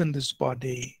live in this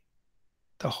body,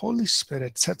 the Holy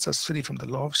Spirit sets us free from the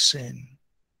law of sin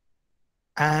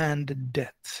and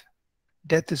death.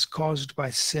 Death is caused by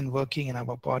sin working in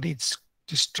our body. It's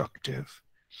destructive,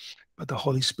 but the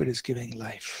Holy Spirit is giving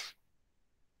life.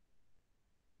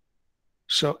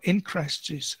 So in Christ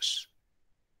Jesus,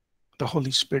 the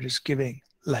Holy Spirit is giving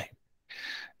life.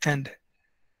 And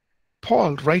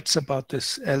Paul writes about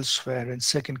this elsewhere in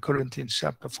 2 Corinthians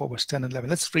chapter 4, verse 10 and 11.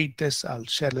 Let's read this. I'll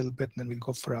share a little bit and then we'll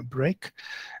go for a break.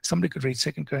 Somebody could read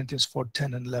 2 Corinthians 4,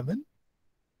 10 and 11.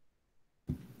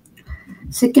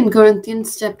 2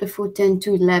 Corinthians chapter 4, 10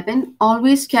 to 11,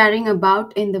 always carrying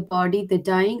about in the body the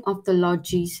dying of the Lord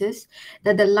Jesus,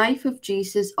 that the life of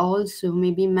Jesus also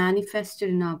may be manifested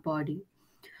in our body.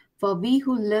 For we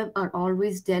who live are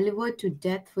always delivered to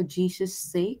death for Jesus'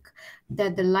 sake,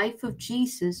 that the life of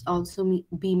Jesus also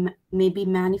may be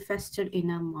manifested in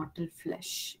our mortal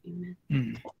flesh.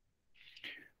 Amen.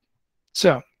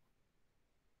 So,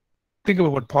 think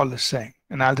about what Paul is saying,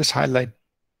 and I'll just highlight,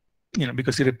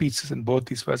 because he repeats this in both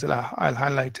these verses. I'll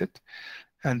highlight it,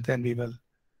 and then we will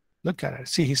look at it.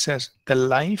 See, he says, the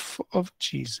life of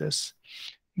Jesus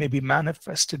may be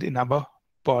manifested in our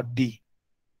body.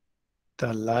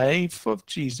 The life of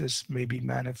Jesus may be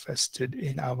manifested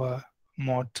in our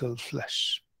mortal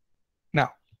flesh. Now,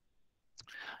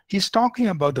 he's talking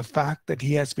about the fact that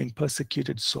he has been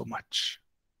persecuted so much.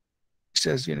 He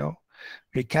says,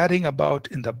 we're carrying about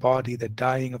in the body the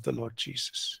dying of the Lord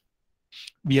Jesus.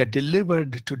 We are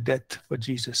delivered to death for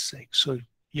Jesus' sake. So,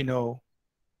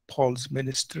 Paul's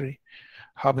ministry,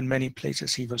 how in many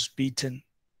places he was beaten,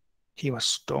 he was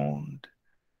stoned,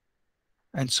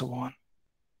 and so on.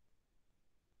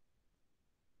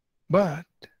 But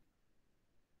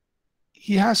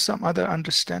he has some other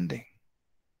understanding.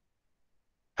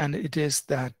 And it is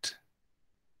that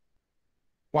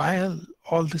while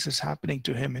all this is happening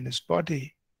to him in his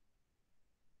body,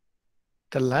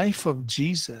 the life of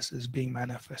Jesus is being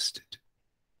manifested.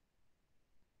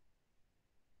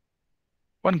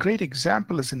 One great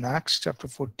example is in Acts chapter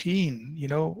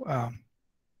 14,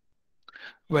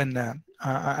 when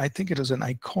I think it was in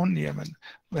Iconium,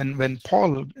 and when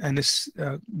Paul and his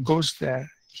goes there,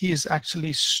 he is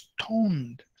actually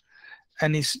stoned,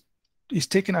 and he's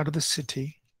taken out of the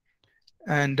city,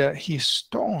 and he's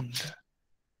stoned,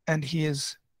 and he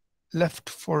is left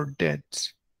for dead.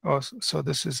 So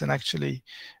this is actually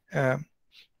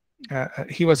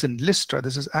he was in Lystra.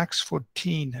 This is Acts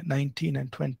 14, 19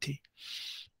 and 20.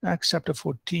 Acts chapter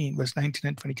 14, verse 19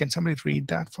 and 20. Can somebody read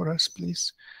that for us,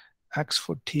 please? Acts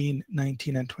 14,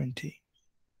 19 and 20.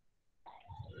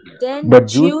 Then But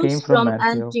Jews came Jews from from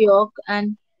Antioch. Antioch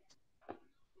and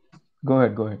Go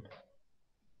ahead.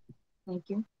 thank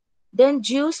you. Then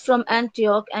Jews from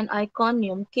Antioch and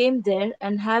Iconium came there,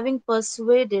 and having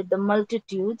persuaded the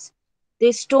multitudes,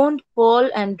 they stoned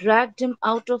Paul and dragged him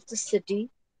out of the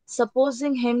city,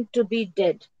 supposing him to be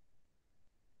dead.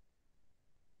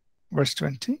 Verse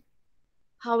 20.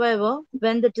 However,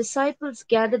 when the disciples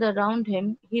gathered around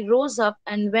him, he rose up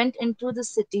and went into the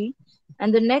city,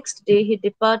 and the next day he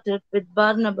departed with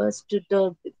Barnabas to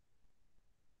Derbe.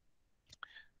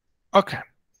 Okay,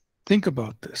 think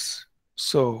about this.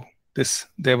 So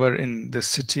they were in the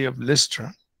city of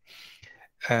Lystra,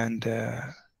 and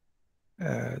there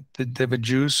were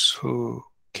Jews who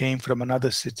came from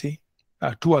another city,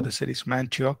 two other cities, from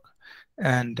Antioch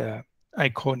and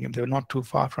Iconium. They were not too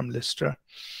far from Lystra.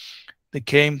 They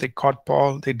came, they caught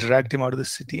Paul, they dragged him out of the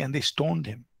city, and they stoned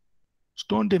him.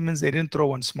 Stoned him means they didn't throw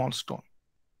one small stone.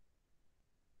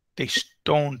 They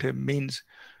stoned him means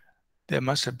there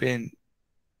must have been,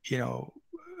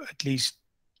 at least,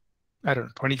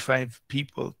 25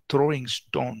 people throwing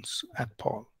stones at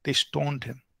Paul. They stoned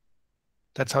him.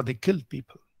 That's how they killed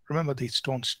people. Remember, they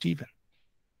stoned Stephen.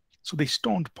 So they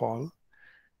stoned Paul,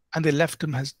 and they left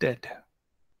him as dead.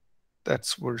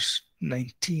 That's verse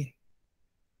 19.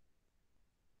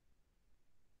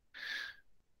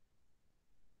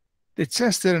 It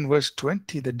says there in verse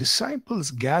 20, the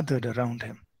disciples gathered around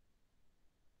him.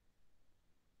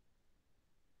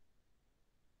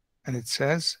 And it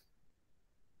says,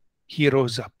 he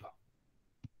rose up.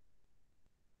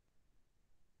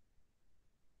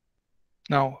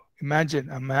 Now, imagine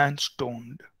a man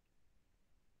stoned,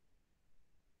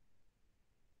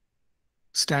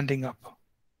 standing up.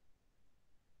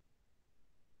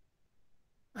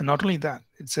 And not only that,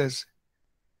 it says,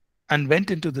 and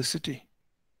went into the city.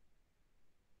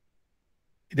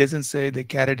 It doesn't say they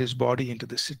carried his body into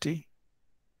the city.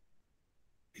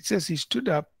 It says he stood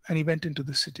up and he went into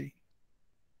the city.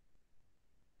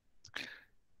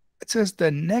 It says the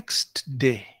next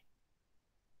day,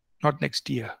 not next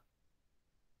year,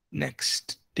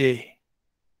 next day,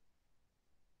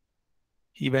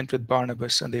 he went with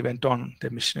Barnabas and they went on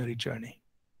their missionary journey.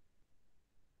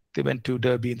 They went to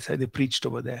Derbe and they preached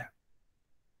over there.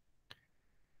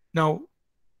 Now,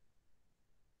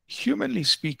 humanly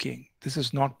speaking, this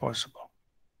is not possible.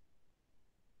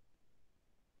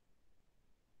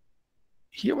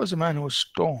 Here was a man who was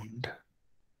stoned,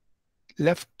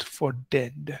 left for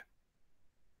dead.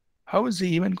 How is he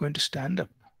even going to stand up?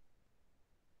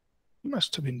 He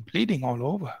must have been bleeding all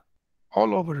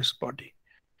over his body.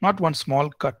 Not one small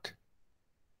cut.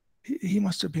 He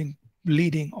must have been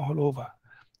bleeding all over.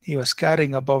 He was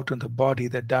carrying about in the body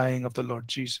the dying of the Lord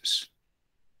Jesus.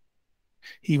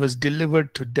 He was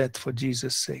delivered to death for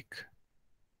Jesus' sake.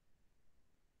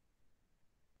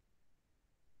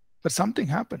 But something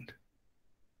happened.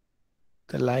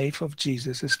 The life of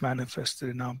Jesus is manifested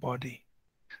in our body.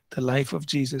 The life of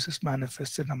Jesus is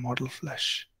manifested in a mortal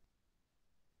flesh.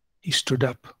 He stood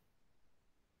up.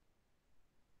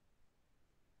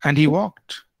 And he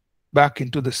walked back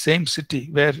into the same city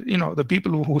where, the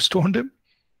people who stoned him,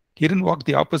 he didn't walk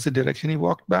the opposite direction. He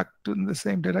walked back in the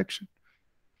same direction.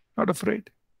 Not afraid.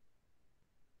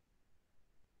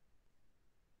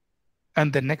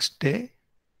 And the next day,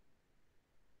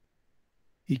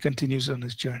 he continues on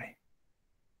his journey.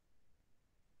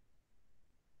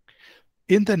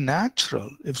 In the natural,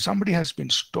 if somebody has been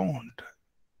stoned,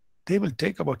 they will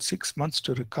take about 6 months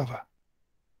to recover.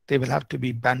 They will have to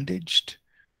be bandaged,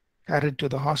 carried to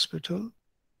the hospital.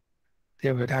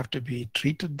 They would have to be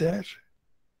treated there.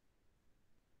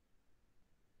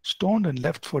 Stoned and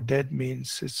left for dead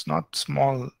means it's not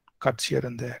small cuts here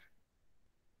and there.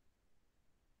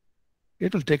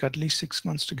 It will take at least 6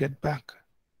 months to get back.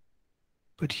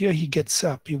 But here he gets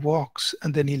up, he walks,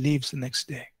 and then he leaves the next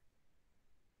day.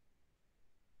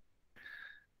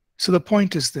 So the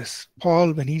point is this: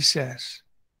 Paul, when he says,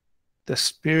 the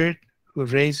Spirit who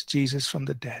raised Jesus from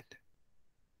the dead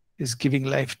is giving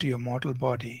life to your mortal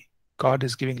body, God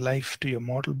is giving life to your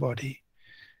mortal body,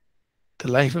 the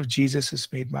life of Jesus is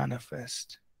made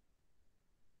manifest.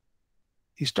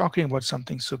 He's talking about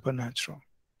something supernatural.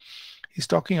 He's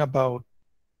talking about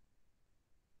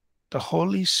the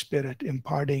Holy Spirit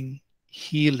imparting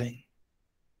healing,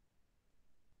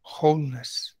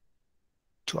 wholeness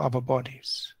to our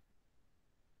bodies.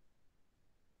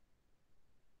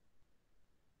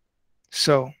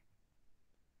 So,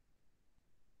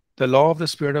 the law of the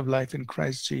Spirit of life in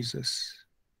Christ Jesus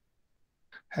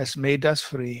has made us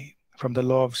free from the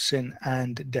law of sin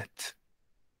and death.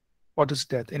 What is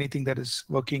death? Anything that is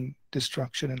working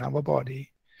destruction in our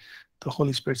body. The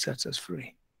Holy Spirit sets us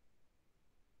free.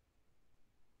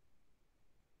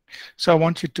 So I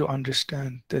want you to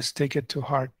understand this, take it to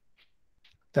heart,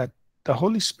 that the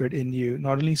Holy Spirit in you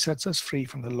not only sets us free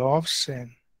from the law of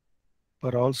sin,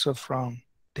 but also from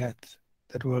death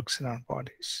that works in our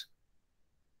bodies.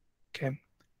 Okay,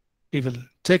 we will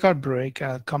take our break.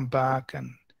 I'll come back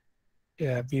and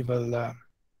we will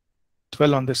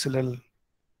dwell on this a little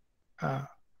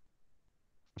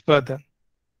further,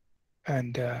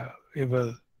 and we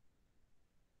will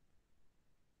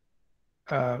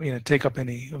take up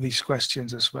any of these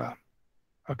questions as well.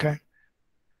 Okay,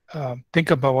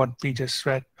 think about what we just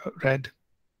read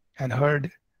and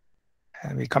heard,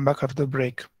 and we come back after the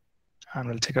break, and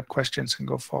we'll take up questions and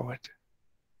go forward.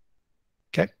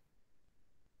 Okay.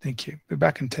 Thank you. Be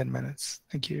back in 10 minutes.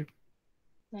 Thank you.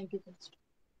 Thank you, Pastor.